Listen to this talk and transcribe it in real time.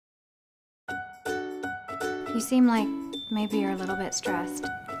You seem like maybe you're a little bit stressed.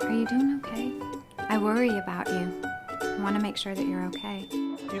 Are you doing okay? I worry about you. I want to make sure that you're okay.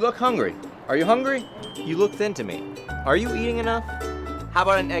 You look hungry. Are you hungry? You look thin to me. Are you eating enough? How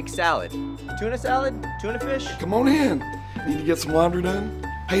about an egg salad? Tuna salad? Tuna fish? Come on in. Need to get some laundry done?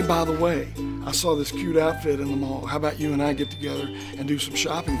 Hey, by the way, I saw this cute outfit in the mall. How about you and I get together and do some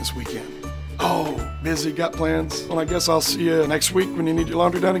shopping this weekend? Oh, busy, got plans? Well, I guess I'll see you next week when you need your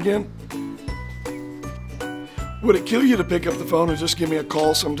laundry done again. Would it kill you to pick up the phone and just give me a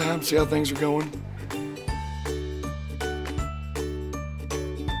call sometime, see how things are going?